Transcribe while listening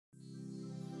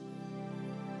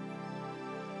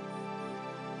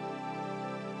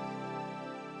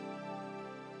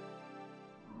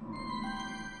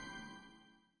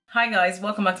Hi guys,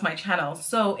 welcome back to my channel.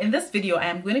 So in this video, I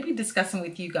am going to be discussing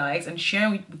with you guys and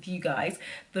sharing with you guys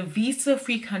the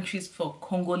visa-free countries for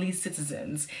Congolese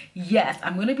citizens. Yes,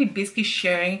 I'm going to be basically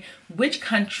sharing which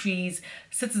countries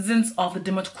citizens of the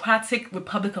Democratic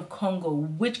Republic of Congo,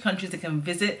 which countries they can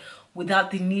visit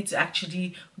without the need to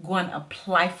actually go and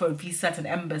apply for a visa at an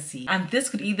embassy. And this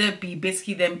could either be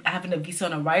basically them having a visa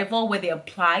on arrival where they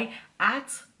apply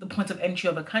at the point of entry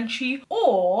of a country,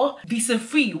 or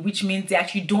visa-free, which means they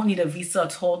actually don't need a visa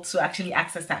at all to actually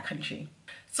access that country.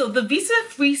 So the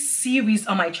visa-free series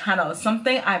on my channel is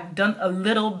something I've done a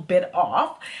little bit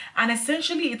of, and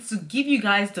essentially it's to give you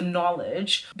guys the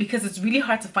knowledge because it's really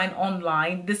hard to find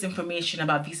online this information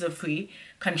about visa-free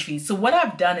countries. So what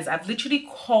I've done is I've literally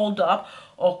called up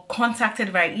or contacted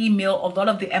via email a lot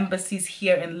of the embassies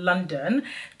here in London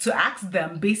to ask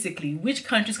them basically which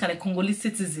countries can a Congolese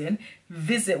citizen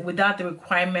visit without the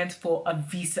requirement for a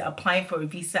visa, applying for a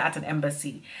visa at an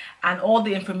embassy. And all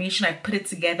the information, I put it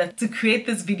together to create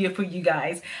this video for you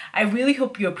guys. I really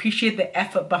hope you appreciate the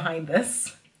effort behind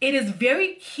this. It is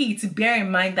very key to bear in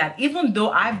mind that even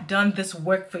though I've done this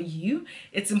work for you,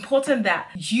 it's important that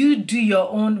you do your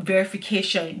own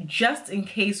verification just in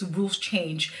case rules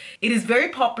change. It is very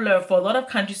popular for a lot of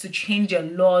countries to change their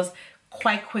laws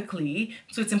quite quickly.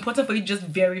 So it's important for you to just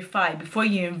verify before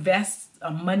you invest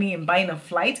money in buying a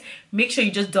flight. Make sure you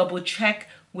just double check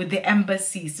with the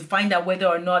embassies to find out whether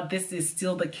or not this is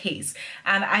still the case.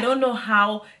 And I don't know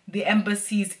how the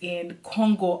embassies in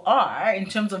Congo are in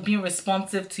terms of being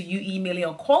responsive to you emailing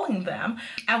or calling them.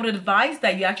 I would advise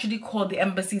that you actually call the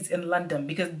embassies in London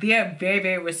because they're very,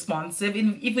 very responsive.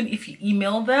 Even if you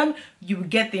email them, you will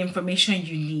get the information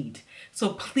you need.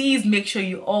 So please make sure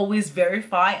you always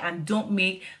verify and don't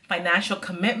make financial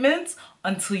commitments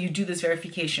until you do this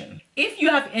verification. If you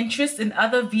have interest in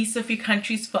other visa-free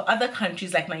countries for other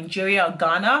countries like Nigeria or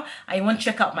Ghana, and you want to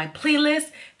check out my playlist,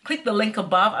 click the link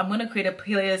above. I'm going to create a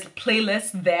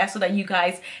playlist there so that you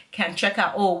guys can check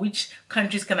out, which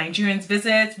countries can Nigerians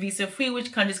visit visa-free,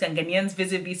 which countries can Ghanaians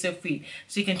visit visa-free.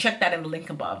 So you can check that in the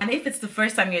link above. And if it's the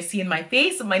first time you're seeing my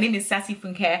face, my name is Sassy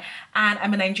Funke, and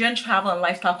I'm a Nigerian travel and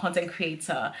lifestyle content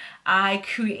creator. I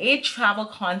create travel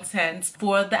content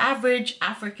for the average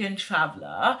African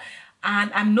traveler,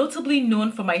 and I'm notably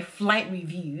known for my flight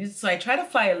reviews. So I try to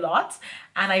fly a lot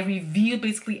and I review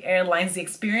basically airlines, the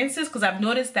experiences, because I've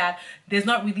noticed that there's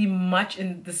not really much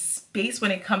in the space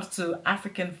when it comes to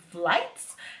African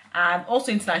flights and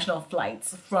also international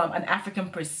flights from an African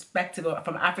perspective or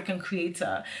from an African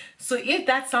creator. So if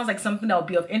that sounds like something that will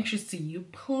be of interest to you,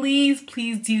 please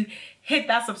do hit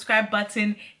that subscribe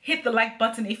button, hit the like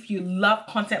button if you love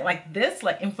content like this,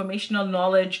 like informational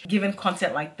knowledge given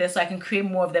content like this, so I can create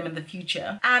more of them in the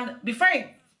future. And before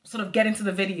I sort of get into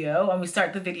the video, when we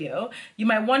start the video, you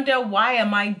might wonder, why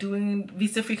am I doing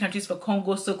visa-free countries for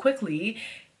Congo so quickly?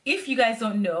 If you guys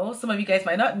don't know, some of you guys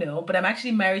might not know, but I'm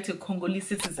actually married to a Congolese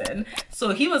citizen. So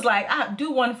he was like,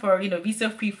 do one for,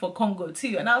 visa-free for Congo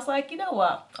too. And I was like, you know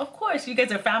what? Of course, you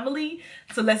guys are family,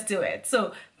 so let's do it.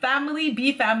 So family,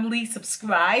 be family,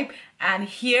 subscribe. And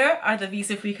here are the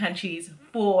visa-free countries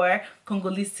for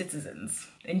Congolese citizens.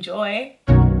 Enjoy.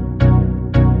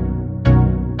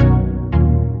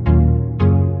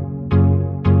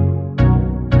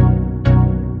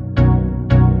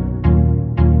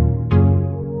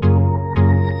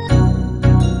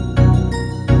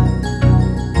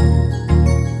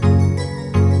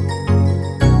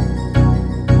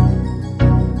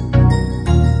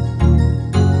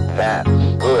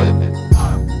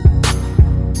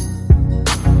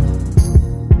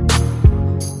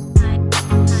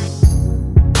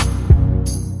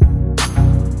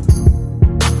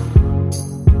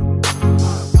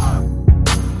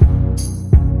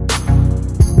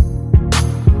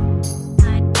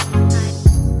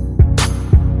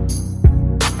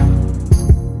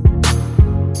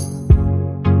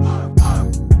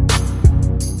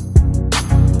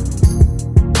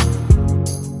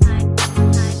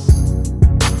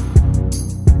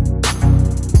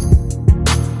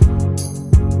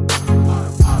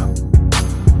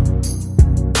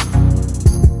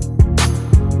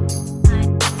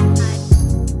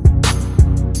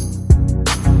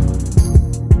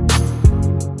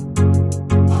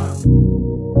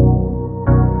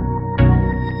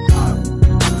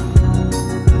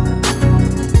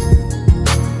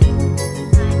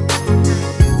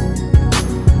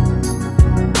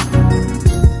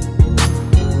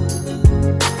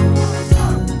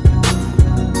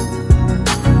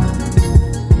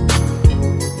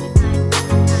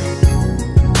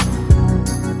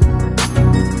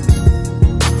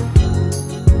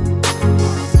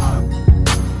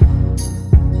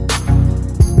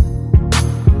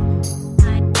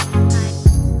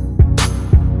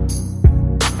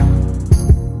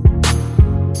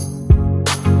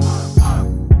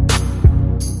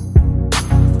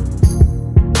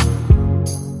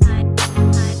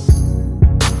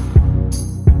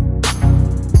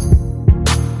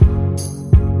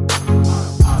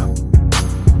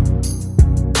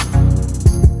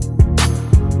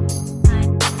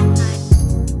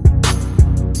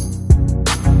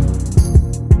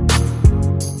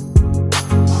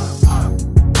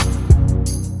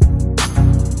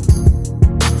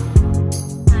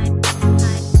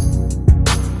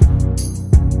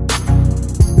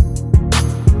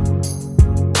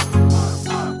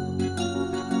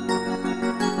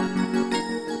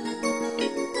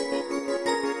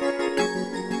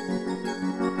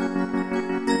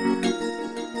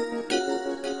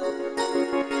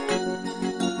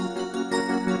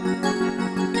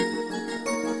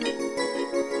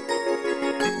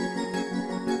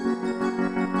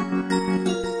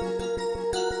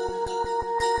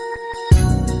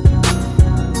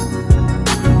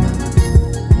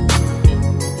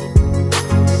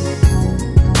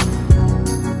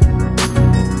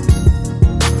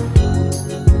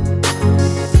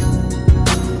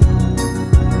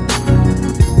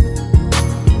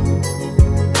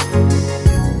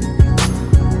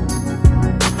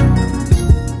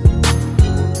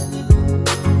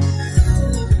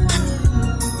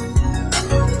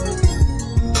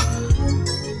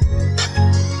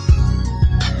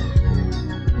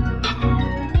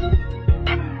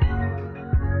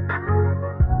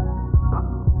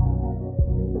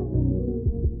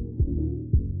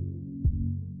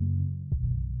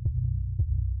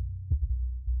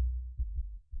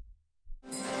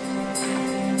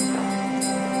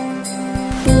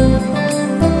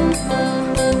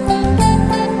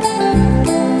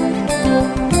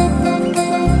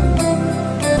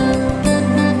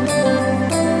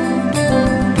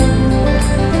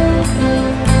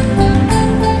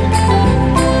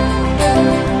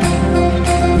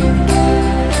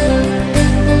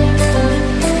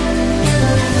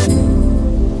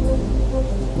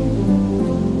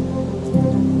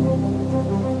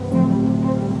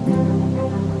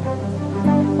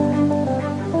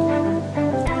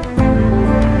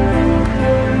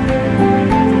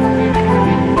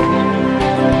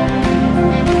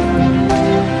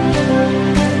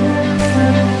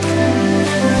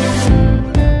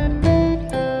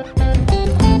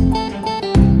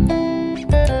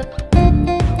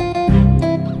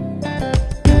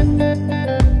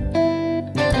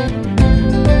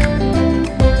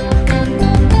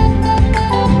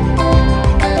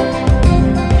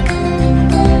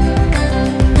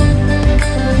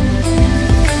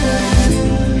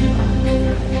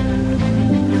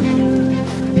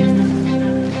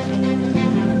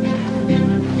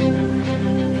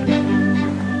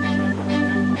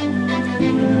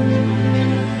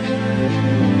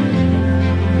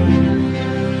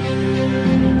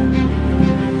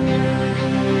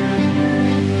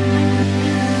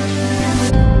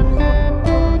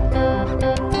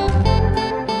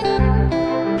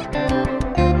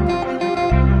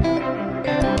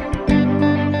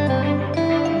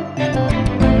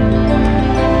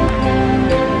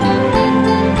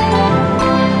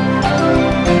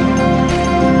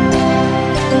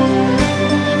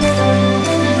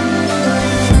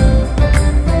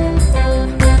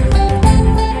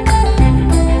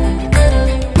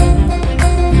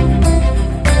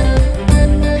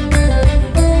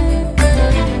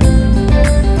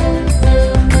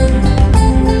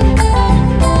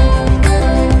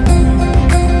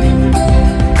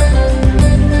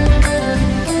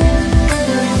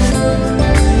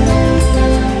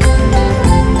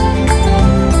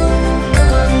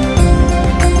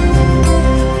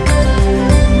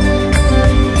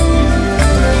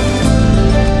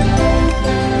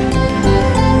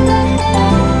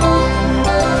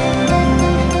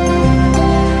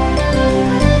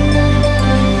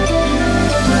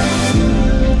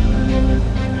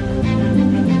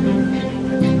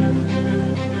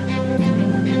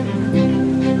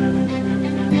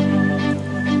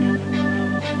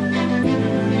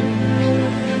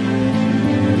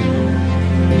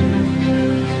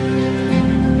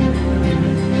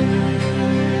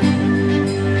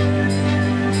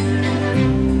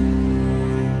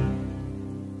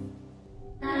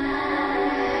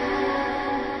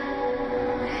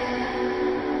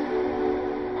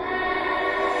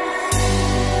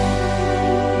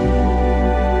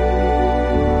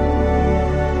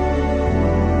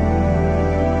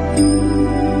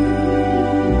 you.